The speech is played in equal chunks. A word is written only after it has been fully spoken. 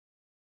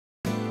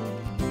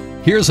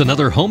Here's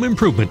another home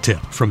improvement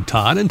tip from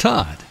Tod and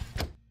Todd.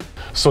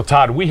 So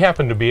Todd, we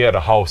happen to be at a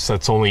house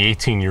that's only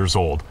 18 years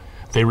old.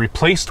 They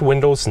replaced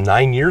windows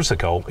 9 years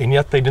ago, and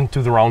yet they didn't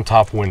do the round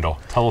top window.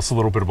 Tell us a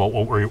little bit about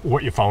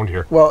what you found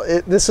here. Well,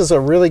 this is a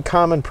really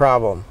common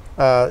problem.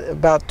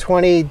 About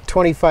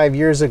 25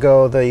 years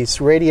ago, these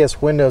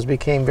radius windows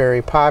became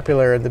very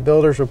popular, and the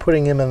builders were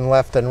putting them in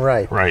left and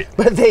right. Right.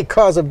 But they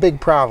cause a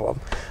big problem.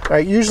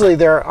 Usually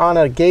they're on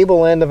a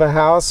gable end of a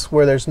house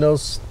where there's no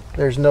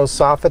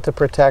soffit to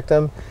protect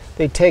them.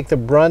 They take the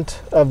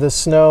brunt of the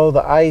snow,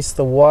 the ice,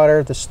 the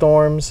water, the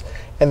storms,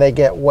 and they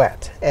get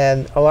wet.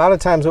 And a lot of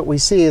times what we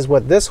see is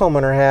what this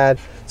homeowner had,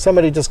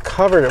 somebody just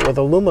covered it with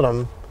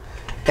aluminum,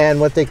 and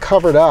what they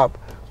covered up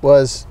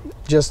was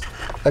just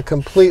a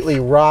completely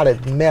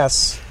rotted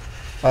mess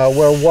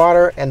where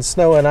water and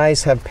snow and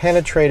ice have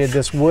penetrated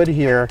this wood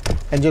here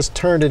and just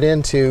turned it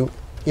into,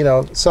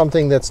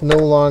 something that's no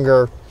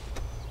longer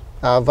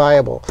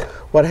viable.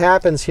 What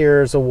happens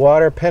here is the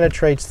water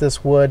penetrates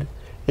this wood,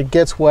 it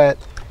gets wet,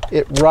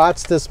 it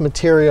rots this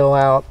material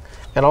out,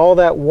 and all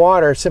that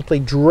water simply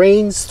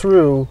drains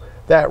through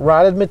that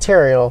rotted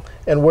material,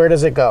 and where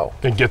does it go?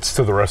 It gets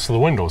to the rest of the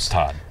windows,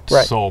 Todd.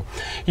 Right. So,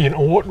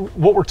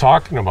 what we're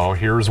talking about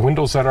here is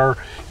windows that are,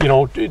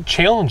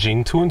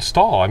 challenging to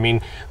install. I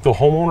mean, the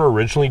homeowner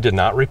originally did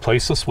not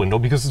replace this window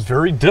because it's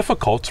very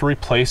difficult to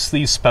replace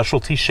these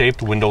specialty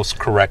shaped windows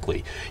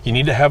correctly. You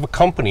need to have a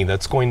company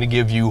that's going to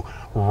give you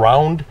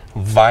round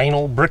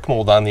vinyl brick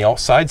mold on the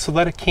outside so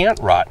that it can't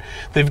rot.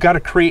 They've got to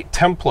create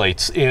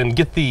templates and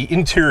get the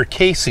interior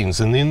casings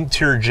and the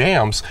interior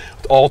jambs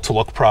all to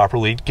look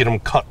properly, get them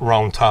cut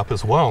round top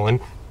as well.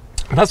 And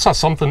that's not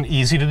something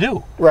easy to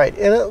do. Right,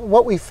 and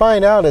what we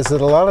find out is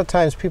that a lot of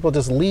times people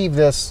just leave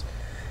this,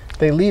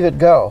 they leave it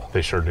go.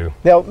 They sure do.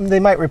 They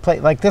might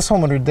replace, like this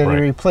homeowner did,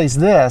 replace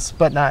this,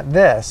 but not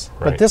this.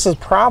 Right. But this is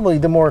probably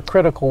the more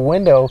critical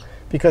window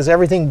because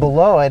everything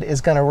below it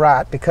is going to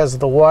rot because of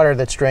the water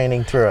that's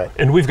draining through it.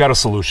 And we've got a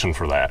solution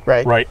for that.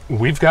 Right.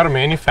 We've got a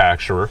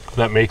manufacturer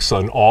that makes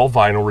an all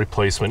vinyl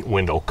replacement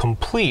window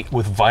complete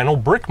with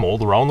vinyl brick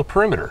mold around the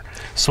perimeter.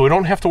 So we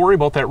don't have to worry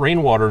about that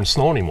rainwater and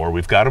snow anymore.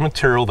 We've got a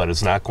material that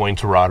is not going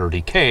to rot or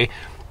decay.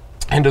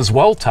 And as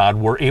well, Todd,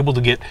 we're able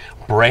to get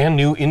brand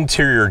new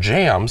interior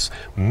jambs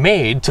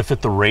made to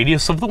fit the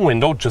radius of the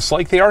window, just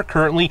like they are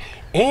currently,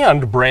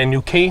 and brand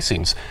new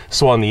casings.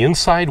 So on the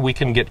inside, we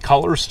can get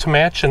colors to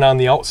match, and on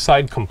the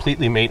outside,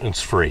 completely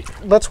maintenance free.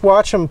 Let's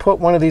watch them put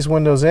one of these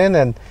windows in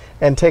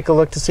and take a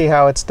look to see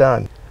how it's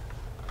done.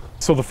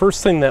 So the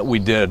first thing that we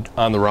did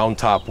on the round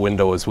top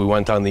window is we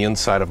went on the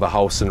inside of the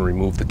house and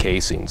removed the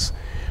casings.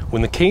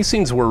 When the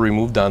casings were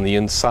removed on the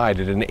inside,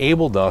 it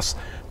enabled us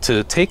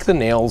to take the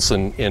nails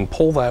and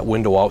pull that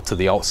window out to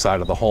the outside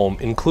of the home,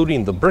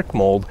 including the brick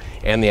mold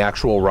and the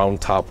actual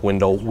round top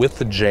window with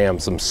the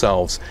jambs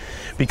themselves.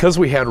 Because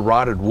we had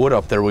rotted wood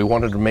up there, we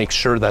wanted to make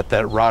sure that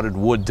that rotted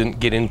wood didn't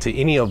get into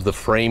any of the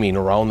framing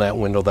around that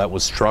window that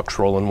was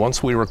structural. And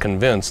once we were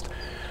convinced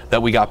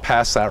that we got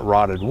past that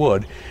rotted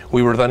wood,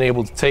 we were then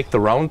able to take the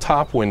round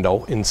top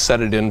window and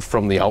set it in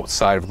from the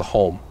outside of the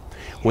home.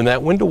 When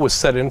that window was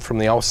set in from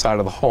the outside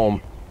of the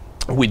home,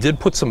 we did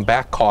put some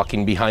back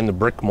caulking behind the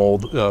brick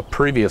mold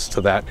previous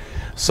to that,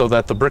 so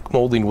that the brick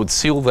molding would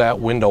seal that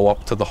window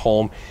up to the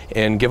home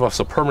and give us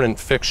a permanent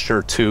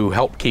fixture to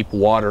help keep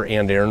water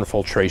and air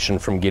infiltration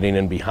from getting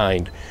in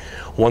behind.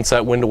 Once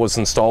that window was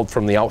installed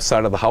from the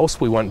outside of the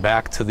house, we went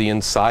back to the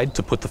inside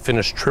to put the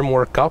finished trim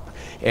work up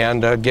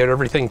and get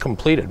everything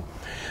completed.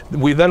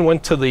 We then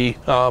went to the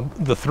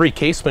 3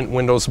 casement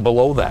windows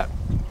below that.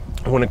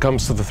 When it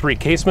comes to the 3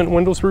 casement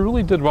windows, we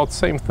really did about the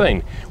same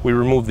thing. We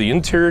removed the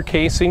interior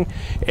casing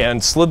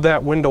and slid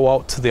that window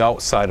out to the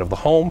outside of the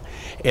home.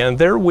 And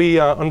there we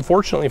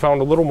unfortunately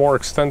found a little more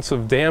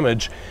extensive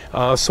damage.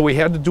 So we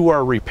had to do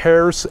our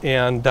repairs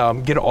and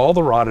get all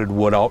the rotted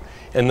wood out.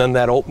 And then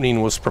that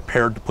opening was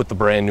prepared to put the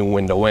brand new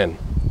window in.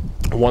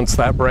 Once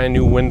that brand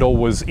new window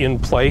was in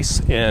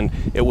place and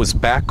it was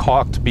back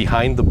caulked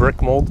behind the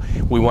brick mold,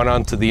 we went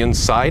on to the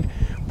inside,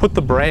 put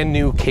the brand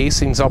new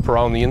casings up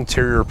around the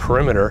interior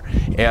perimeter,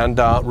 and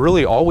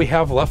really all we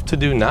have left to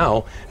do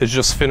now is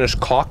just finish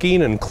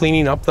caulking and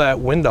cleaning up that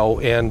window,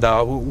 and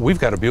we've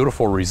got a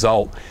beautiful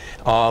result.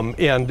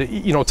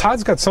 And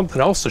Todd's got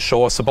something else to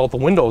show us about the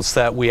windows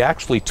that we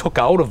actually took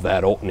out of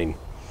that opening.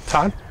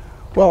 Todd?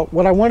 Well,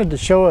 what I wanted to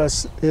show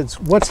us is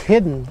what's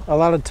hidden. A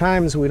lot of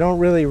times we don't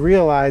really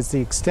realize the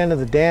extent of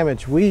the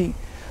damage. We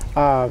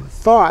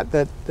thought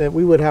that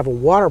we would have a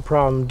water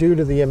problem due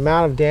to the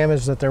amount of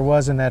damage that there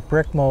was in that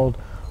brick mold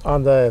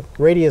on the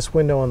radius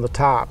window on the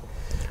top.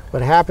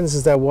 What happens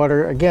is that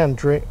water, again,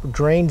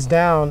 drains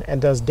down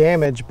and does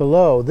damage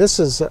below. This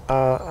is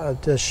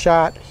a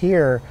shot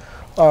here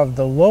of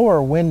the lower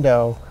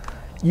window.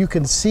 You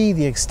can see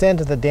the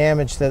extent of the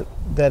damage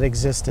that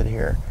existed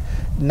here.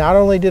 Not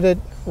only did it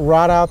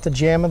rot out the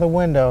jamb of the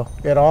window,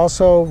 it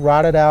also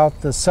rotted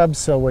out the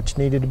subsill, which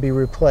needed to be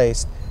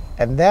replaced.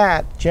 And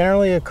that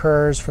generally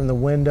occurs from the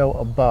window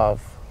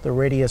above, the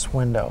radius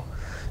window.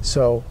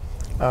 So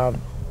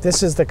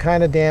this is the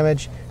kind of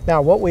damage.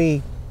 Now what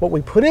we What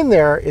we put in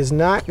there is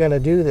not going to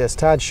do this.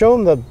 Todd,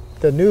 show them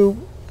the new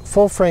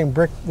full frame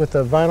brick with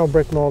the vinyl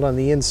brick mold on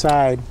the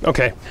inside.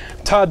 Okay,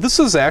 Todd, this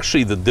is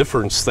actually the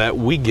difference that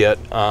we get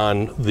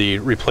on the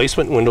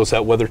replacement windows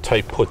that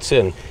WeatherTight puts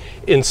in.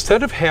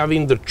 Instead of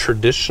having the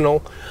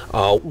traditional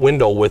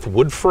window with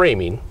wood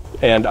framing,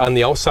 and on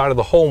the outside of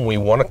the home, we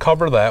want to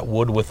cover that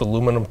wood with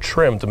aluminum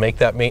trim to make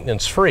that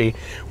maintenance free.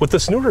 With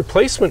this new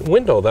replacement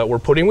window that we're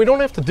putting, we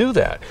don't have to do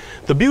that.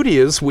 The beauty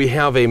is we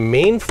have a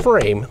main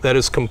frame that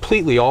is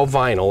completely all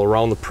vinyl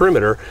around the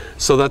perimeter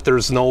so that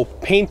there's no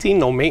painting,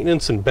 no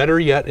maintenance, and better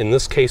yet, in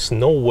this case,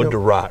 no wood to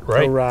rot,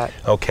 right? No rot.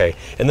 Okay,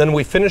 and then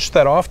we finished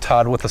that off,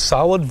 Todd, with a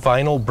solid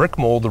vinyl brick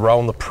mold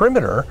around the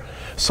perimeter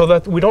so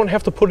that we don't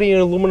have to put any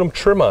aluminum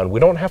trim on. We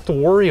don't have to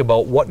worry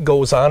about what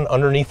goes on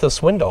underneath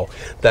this window.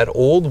 That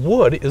old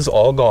wood is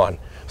all gone.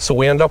 So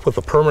we end up with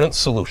a permanent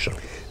solution.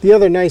 The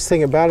other nice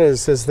thing about it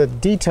is the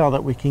detail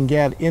that we can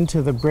get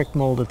into the brick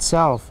mold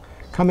itself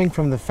coming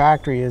from the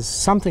factory is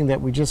something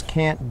that we just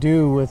can't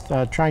do with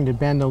trying to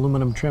bend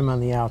aluminum trim on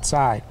the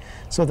outside.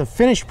 So the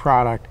finished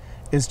product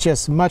is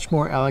just much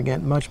more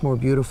elegant, much more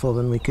beautiful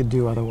than we could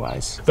do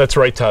otherwise. That's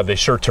right, Todd. They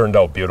sure turned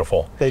out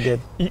beautiful. They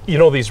did. You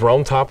know, these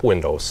round top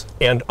windows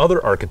and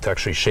other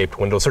architecturally shaped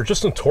windows are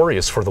just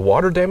notorious for the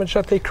water damage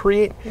that they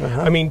create.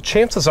 I mean,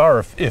 chances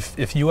are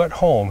if you at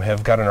home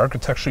have got an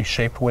architecturally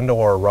shaped window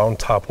or a round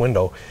top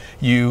window,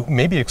 you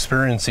may be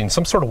experiencing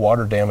some sort of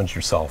water damage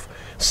yourself,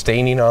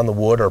 staining on the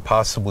wood or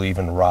possibly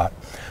even rot.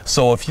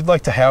 So if you'd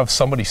like to have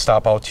somebody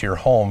stop out to your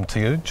home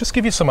to just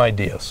give you some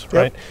ideas,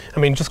 right? I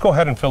mean, just go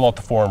ahead and fill out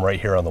the form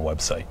right here on the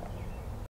website.